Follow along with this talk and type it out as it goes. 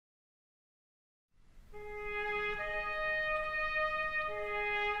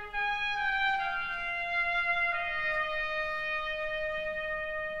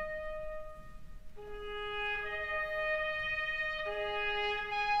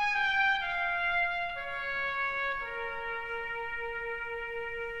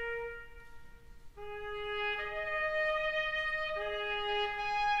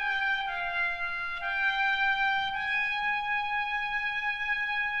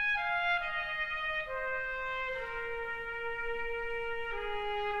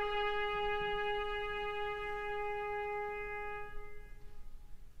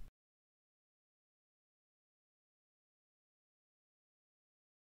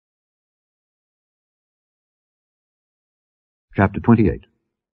Chapter 28.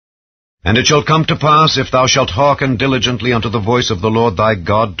 And it shall come to pass, if thou shalt hearken diligently unto the voice of the Lord thy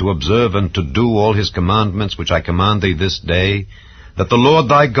God, to observe and to do all his commandments which I command thee this day, that the Lord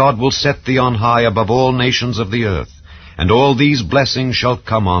thy God will set thee on high above all nations of the earth, and all these blessings shall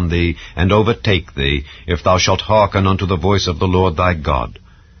come on thee, and overtake thee, if thou shalt hearken unto the voice of the Lord thy God.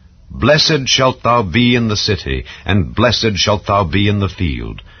 Blessed shalt thou be in the city, and blessed shalt thou be in the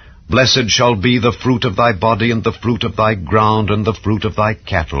field. Blessed shall be the fruit of thy body, and the fruit of thy ground, and the fruit of thy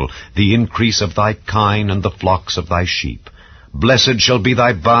cattle, the increase of thy kine, and the flocks of thy sheep. Blessed shall be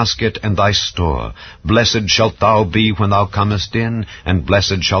thy basket and thy store. Blessed shalt thou be when thou comest in, and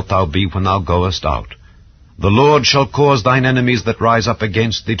blessed shalt thou be when thou goest out. The Lord shall cause thine enemies that rise up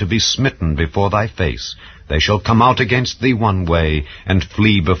against thee to be smitten before thy face. They shall come out against thee one way, and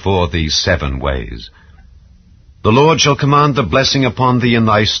flee before thee 7 ways. The Lord shall command the blessing upon thee in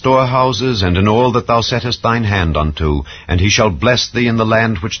thy storehouses, and in all that thou settest thine hand unto, and he shall bless thee in the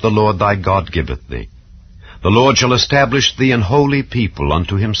land which the Lord thy God giveth thee. The Lord shall establish thee an holy people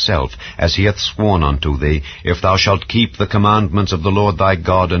unto himself, as he hath sworn unto thee, if thou shalt keep the commandments of the Lord thy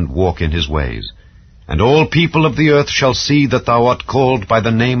God, and walk in his ways. And all people of the earth shall see that thou art called by the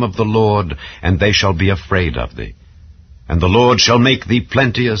name of the Lord, and they shall be afraid of thee. And the Lord shall make thee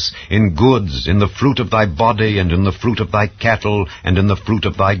plenteous in goods, in the fruit of thy body, and in the fruit of thy cattle, and in the fruit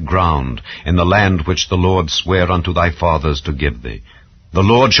of thy ground, in the land which the Lord sware unto thy fathers to give thee. The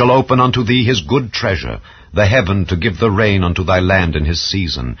Lord shall open unto thee his good treasure, the heaven to give the rain unto thy land in his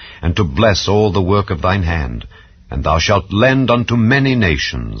season, and to bless all the work of thine hand. And thou shalt lend unto many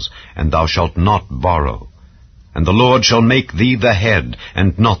nations, and thou shalt not borrow. And the Lord shall make thee the head,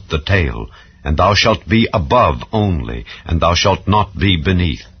 and not the tail, and thou shalt be above only, and thou shalt not be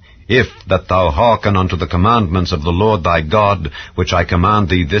beneath, if that thou hearken unto the commandments of the Lord thy God, which I command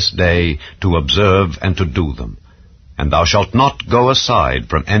thee this day, to observe and to do them. And thou shalt not go aside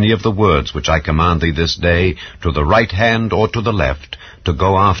from any of the words which I command thee this day, to the right hand or to the left, to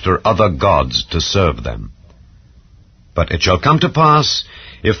go after other gods to serve them. But it shall come to pass,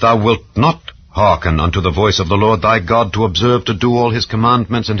 if thou wilt not hearken unto the voice of the Lord thy God, to observe to do all his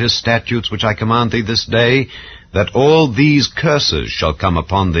commandments and his statutes which I command thee this day, that all these curses shall come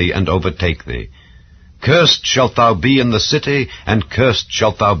upon thee and overtake thee. Cursed shalt thou be in the city, and cursed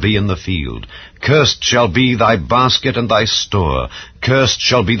shalt thou be in the field. Cursed shall be thy basket and thy store. Cursed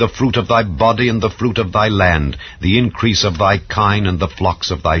shall be the fruit of thy body and the fruit of thy land, the increase of thy kine and the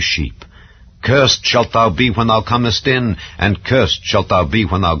flocks of thy sheep. Cursed shalt thou be when thou comest in, and cursed shalt thou be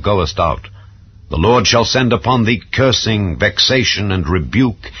when thou goest out. The Lord shall send upon thee cursing, vexation, and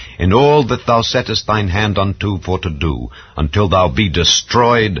rebuke in all that thou settest thine hand unto for to do, until thou be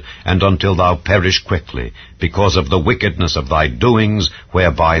destroyed, and until thou perish quickly, because of the wickedness of thy doings,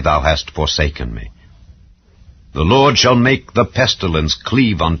 whereby thou hast forsaken me. The Lord shall make the pestilence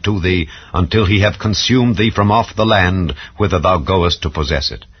cleave unto thee, until he have consumed thee from off the land, whither thou goest to possess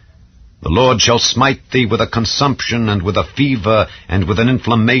it. The Lord shall smite thee with a consumption, and with a fever, and with an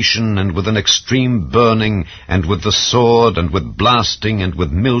inflammation, and with an extreme burning, and with the sword, and with blasting, and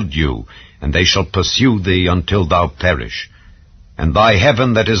with mildew, and they shall pursue thee until thou perish. And thy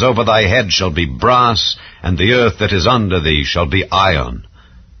heaven that is over thy head shall be brass, and the earth that is under thee shall be iron.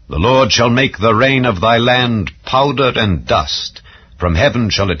 The Lord shall make the rain of thy land powder and dust. From heaven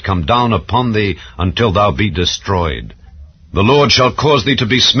shall it come down upon thee, until thou be destroyed. The Lord shall cause thee to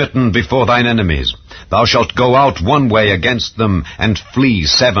be smitten before thine enemies. Thou shalt go out one way against them, and flee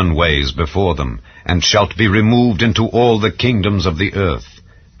 7 ways before them, and shalt be removed into all the kingdoms of the earth.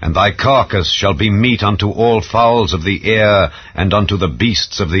 And thy carcass shall be meat unto all fowls of the air, and unto the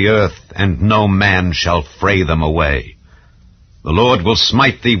beasts of the earth, and no man shall fray them away. The Lord will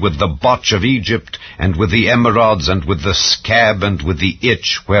smite thee with the botch of Egypt, and with the emerods, and with the scab, and with the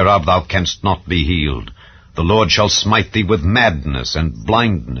itch, whereof thou canst not be healed. The Lord shall smite thee with madness, and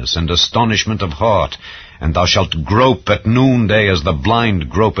blindness, and astonishment of heart, and thou shalt grope at noonday as the blind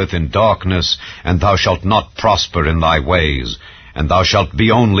gropeth in darkness, and thou shalt not prosper in thy ways, and thou shalt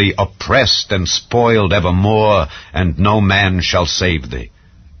be only oppressed and spoiled evermore, and no man shall save thee.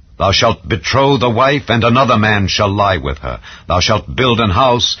 Thou shalt betroth a wife, and another man shall lie with her. Thou shalt build an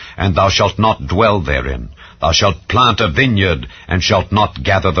house, and thou shalt not dwell therein. Thou shalt plant a vineyard, and shalt not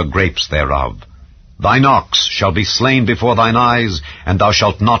gather the grapes thereof. Thine ox shall be slain before thine eyes, and thou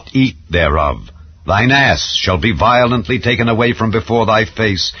shalt not eat thereof. Thine ass shall be violently taken away from before thy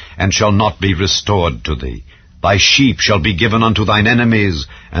face, and shall not be restored to thee. Thy sheep shall be given unto thine enemies,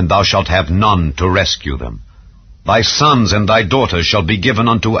 and thou shalt have none to rescue them. Thy sons and thy daughters shall be given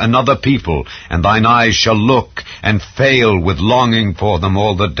unto another people, and thine eyes shall look and fail with longing for them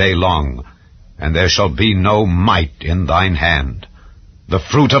all the day long. and there shall be no might in thine hand. The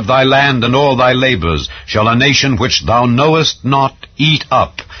fruit of thy land and all thy labors shall a nation which thou knowest not eat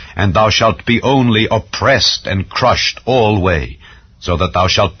up, and thou shalt be only oppressed and crushed alway, so that thou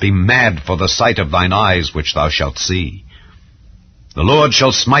shalt be mad for the sight of thine eyes which thou shalt see. The Lord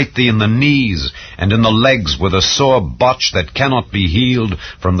shall smite thee in the knees and in the legs with a sore botch that cannot be healed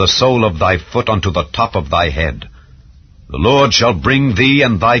from the sole of thy foot unto the top of thy head. The Lord shall bring thee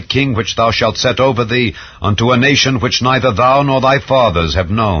and thy king which thou shalt set over thee unto a nation which neither thou nor thy fathers have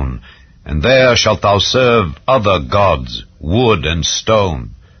known, and there shalt thou serve other gods, wood and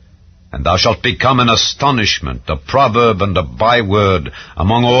stone. And thou shalt become an astonishment, a proverb and a byword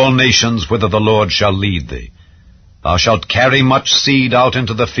among all nations whither the Lord shall lead thee. Thou shalt carry much seed out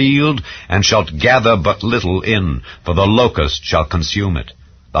into the field, and shalt gather but little in, for the locust shall consume it.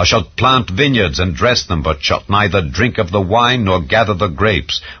 Thou shalt plant vineyards and dress them, but shalt neither drink of the wine nor gather the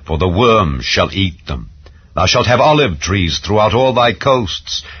grapes, for the worms shall eat them. Thou shalt have olive trees throughout all thy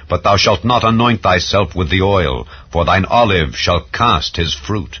coasts, but thou shalt not anoint thyself with the oil, for thine olive shall cast his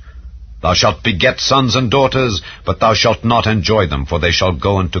fruit. Thou shalt beget sons and daughters, but thou shalt not enjoy them, for they shall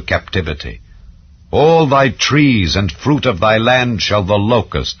go into captivity. All thy trees and fruit of thy land shall the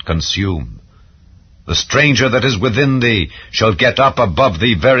locust consume. The stranger that is within thee shall get up above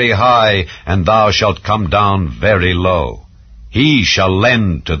thee very high, and thou shalt come down very low. He shall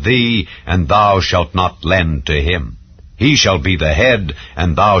lend to thee, and thou shalt not lend to him. He shall be the head,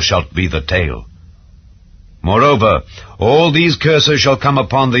 and thou shalt be the tail. Moreover, all these curses shall come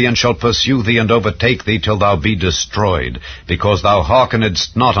upon thee, and shall pursue thee, and overtake thee till thou be destroyed, because thou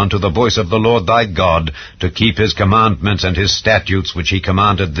hearkenedst not unto the voice of the Lord thy God, to keep his commandments and his statutes which he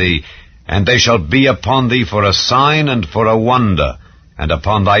commanded thee. And they shall be upon thee for a sign and for a wonder, and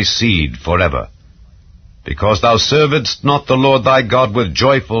upon thy seed forever. Because thou servedst not the Lord thy God with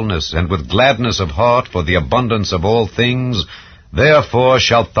joyfulness and with gladness of heart for the abundance of all things, therefore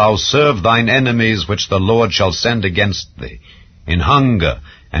shalt thou serve thine enemies which the Lord shall send against thee, in hunger,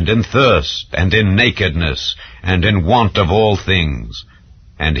 and in thirst, and in nakedness, and in want of all things.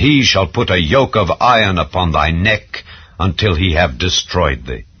 And he shall put a yoke of iron upon thy neck, until he have destroyed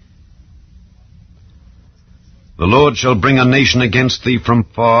thee. The Lord shall bring a nation against thee from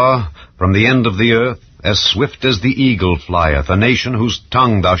far, from the end of the earth, as swift as the eagle flieth, a nation whose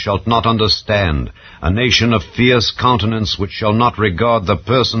tongue thou shalt not understand, a nation of fierce countenance, which shall not regard the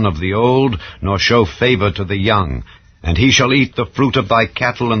person of the old, nor show favor to the young. And he shall eat the fruit of thy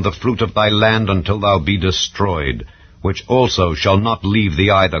cattle and the fruit of thy land until thou be destroyed, which also shall not leave thee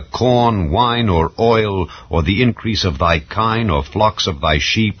either corn, wine, or oil, or the increase of thy kine, or flocks of thy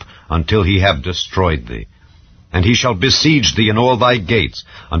sheep, until he have destroyed thee. And he shall besiege thee in all thy gates,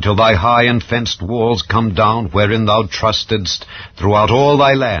 until thy high and fenced walls come down, wherein thou trustedst, throughout all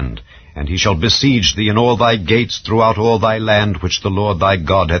thy land. And he shall besiege thee in all thy gates throughout all thy land, which the Lord thy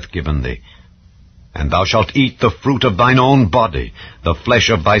God hath given thee. And thou shalt eat the fruit of thine own body, the flesh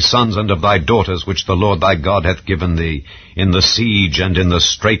of thy sons and of thy daughters, which the Lord thy God hath given thee, in the siege and in the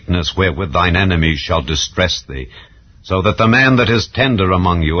straitness wherewith thine enemies shall distress thee. So that the man that is tender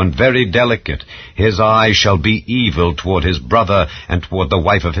among you, and very delicate, his eye shall be evil toward his brother, and toward the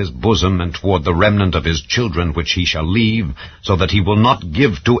wife of his bosom, and toward the remnant of his children which he shall leave, so that he will not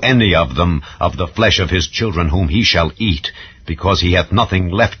give to any of them of the flesh of his children whom he shall eat, because he hath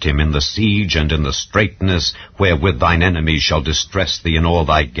nothing left him in the siege and in the straitness wherewith thine enemies shall distress thee in all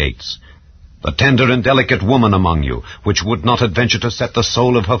thy gates. The tender and delicate woman among you, which would not adventure to set the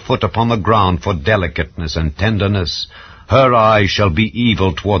sole of her foot upon the ground for delicateness and tenderness, her eye shall be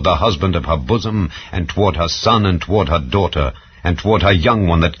evil toward the husband of her bosom, and toward her son, and toward her daughter, and toward her young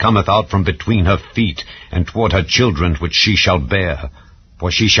one that cometh out from between her feet, and toward her children which she shall bear.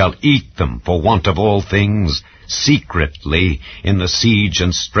 For she shall eat them for want of all things, secretly, in the siege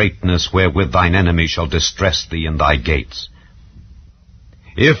and straitness wherewith thine enemy shall distress thee in thy gates.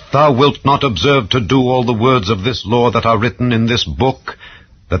 If thou wilt not observe to do all the words of this law that are written in this book,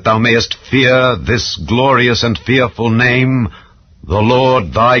 that thou mayest fear this glorious and fearful name, the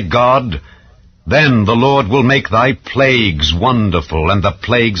Lord thy God, then the Lord will make thy plagues wonderful, and the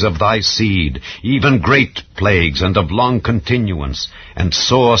plagues of thy seed, even great plagues, and of long continuance, and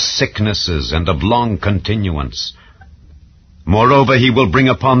sore sicknesses, and of long continuance. Moreover, he will bring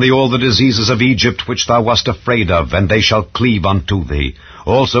upon thee all the diseases of Egypt which thou wast afraid of, and they shall cleave unto thee.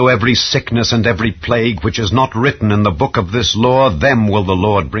 Also every sickness and every plague which is not written in the book of this law, them will the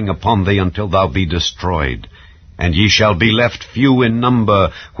Lord bring upon thee until thou be destroyed. And ye shall be left few in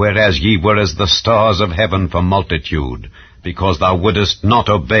number, whereas ye were as the stars of heaven for multitude, because thou wouldest not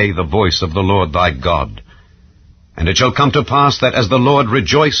obey the voice of the Lord thy God. And it shall come to pass that as the Lord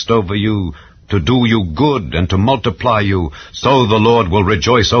rejoiced over you to do you good and to multiply you, so the Lord will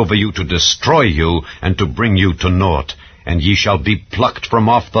rejoice over you to destroy you and to bring you to naught. And ye shall be plucked from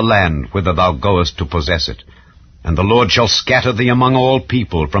off the land whither thou goest to possess it. And the Lord shall scatter thee among all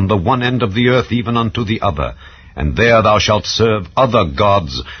people, from the one end of the earth even unto the other. And there thou shalt serve other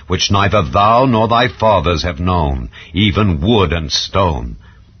gods, which neither thou nor thy fathers have known, even wood and stone.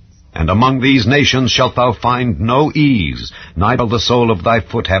 And among these nations shalt thou find no ease, neither the sole of thy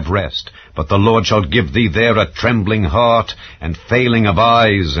foot have rest. But the Lord shall give thee there a trembling heart, and failing of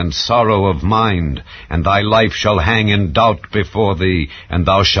eyes, and sorrow of mind. And thy life shall hang in doubt before thee, and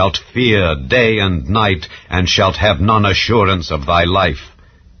thou shalt fear day and night, and shalt have none assurance of thy life.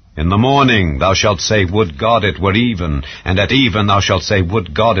 In the morning thou shalt say, Would God it were even, and at even thou shalt say,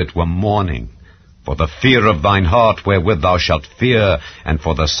 Would God it were morning. For the fear of thine heart wherewith thou shalt fear, and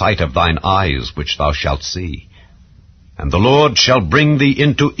for the sight of thine eyes which thou shalt see. And the Lord shall bring thee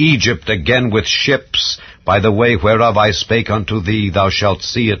into Egypt again with ships, by the way whereof I spake unto thee, thou shalt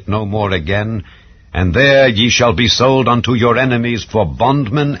see it no more again. And there ye shall be sold unto your enemies for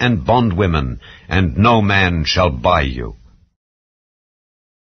bondmen and bondwomen, and no man shall buy you.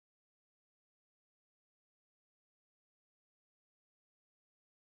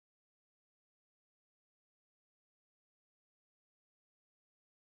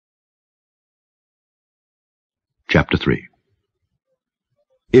 Chapter 3.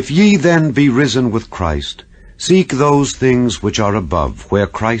 If ye then be risen with Christ, seek those things which are above, where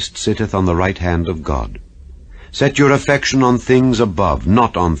Christ sitteth on the right hand of God. Set your affection on things above,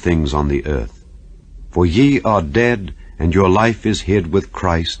 not on things on the earth. For ye are dead, and your life is hid with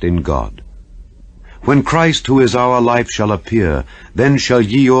Christ in God. When Christ, who is our life, shall appear, then shall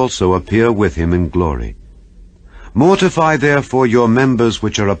ye also appear with him in glory. Mortify therefore your members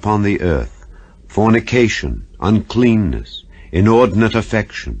which are upon the earth, fornication, uncleanness, inordinate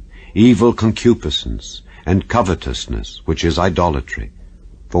affection, evil concupiscence, and covetousness, which is idolatry.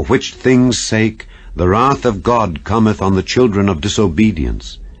 For which things' sake the wrath of God cometh on the children of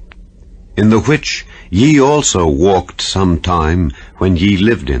disobedience, in the which ye also walked sometime when ye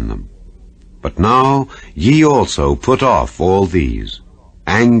lived in them. But now ye also put off all these: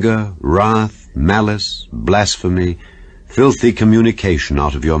 anger, wrath, malice, blasphemy, filthy communication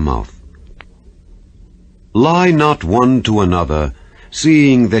out of your mouth. Lie not one to another,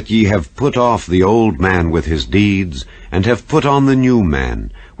 seeing that ye have put off the old man with his deeds, and have put on the new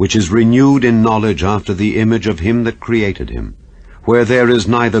man, which is renewed in knowledge after the image of him that created him, where there is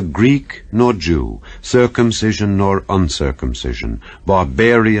neither Greek nor Jew, circumcision nor uncircumcision,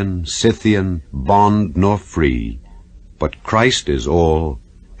 barbarian, Scythian, bond nor free, but Christ is all,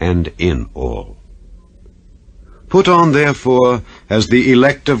 and in all. Put on therefore, as the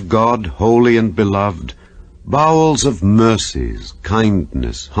elect of God, holy and beloved, bowels of mercies,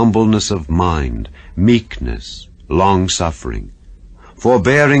 kindness, humbleness of mind, meekness, long-suffering,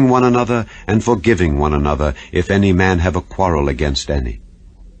 forbearing one another, and forgiving one another, if any man have a quarrel against any.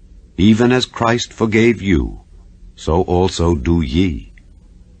 Even as Christ forgave you, so also do ye.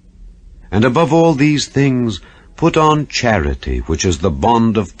 And above all these things put on charity, which is the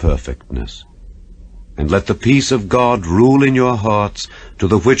bond of perfectness. And let the peace of God rule in your hearts, to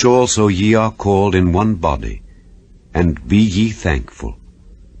the which also ye are called in one body, and be ye thankful.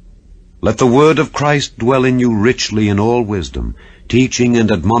 Let the word of Christ dwell in you richly in all wisdom, teaching and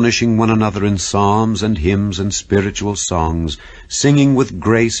admonishing one another in psalms and hymns and spiritual songs, singing with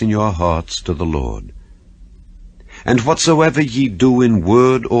grace in your hearts to the Lord. And whatsoever ye do in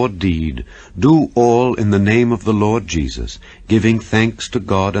word or deed, do all in the name of the Lord Jesus, giving thanks to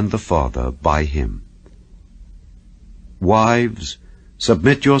God and the Father by him. Wives,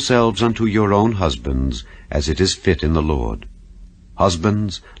 submit yourselves unto your own husbands, as it is fit in the Lord.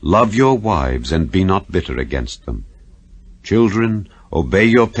 Husbands, love your wives, and be not bitter against them. Children, obey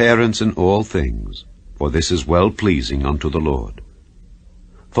your parents in all things, for this is well-pleasing unto the Lord.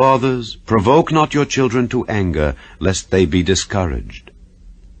 Fathers, provoke not your children to anger, lest they be discouraged.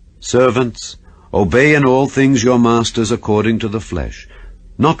 Servants, obey in all things your masters according to the flesh,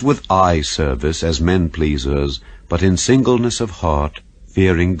 not with eye service as men-pleasers, but in singleness of heart,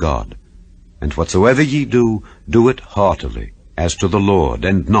 fearing God. And whatsoever ye do, do it heartily, as to the Lord,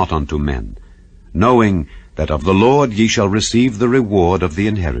 and not unto men, knowing that of the Lord ye shall receive the reward of the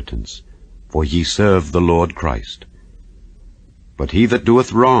inheritance, for ye serve the Lord Christ. But he that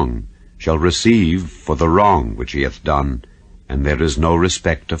doeth wrong shall receive for the wrong which he hath done, and there is no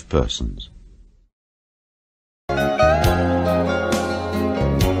respect of persons.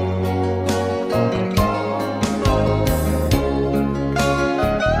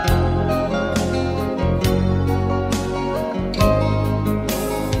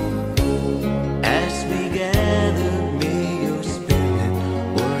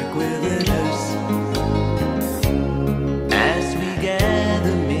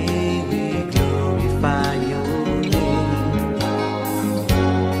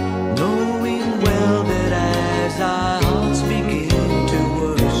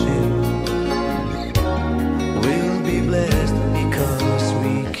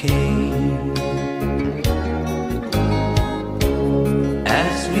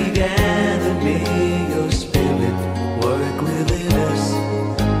 As we gather, may your Spirit work within us.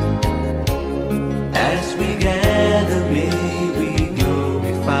 As we gather, may we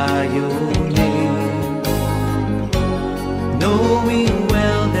glorify your name, knowing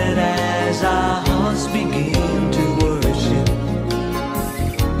well that as our hearts begin to worship,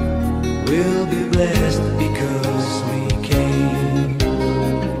 we'll be blessed because we came.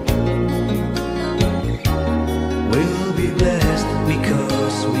 We'll be blessed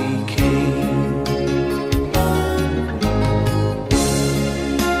because we came.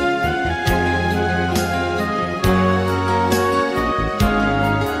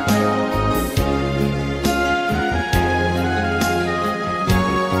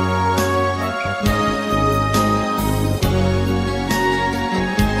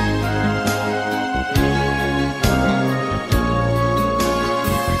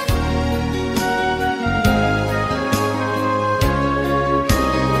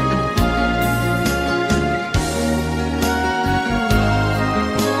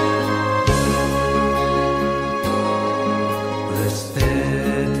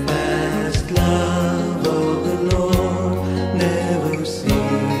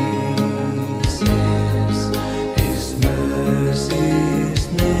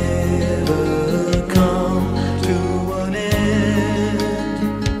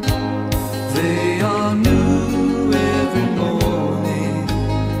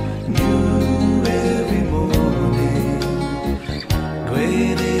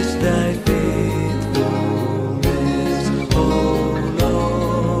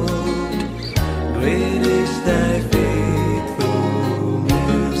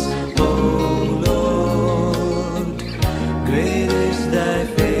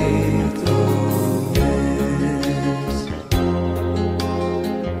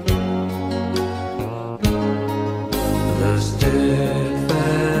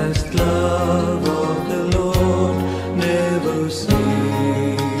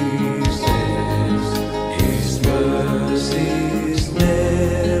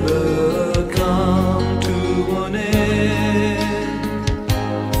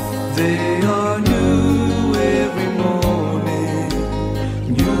 They are new every morning,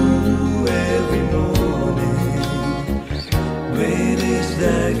 new every morning. Great is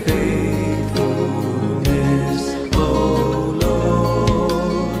thy faithfulness.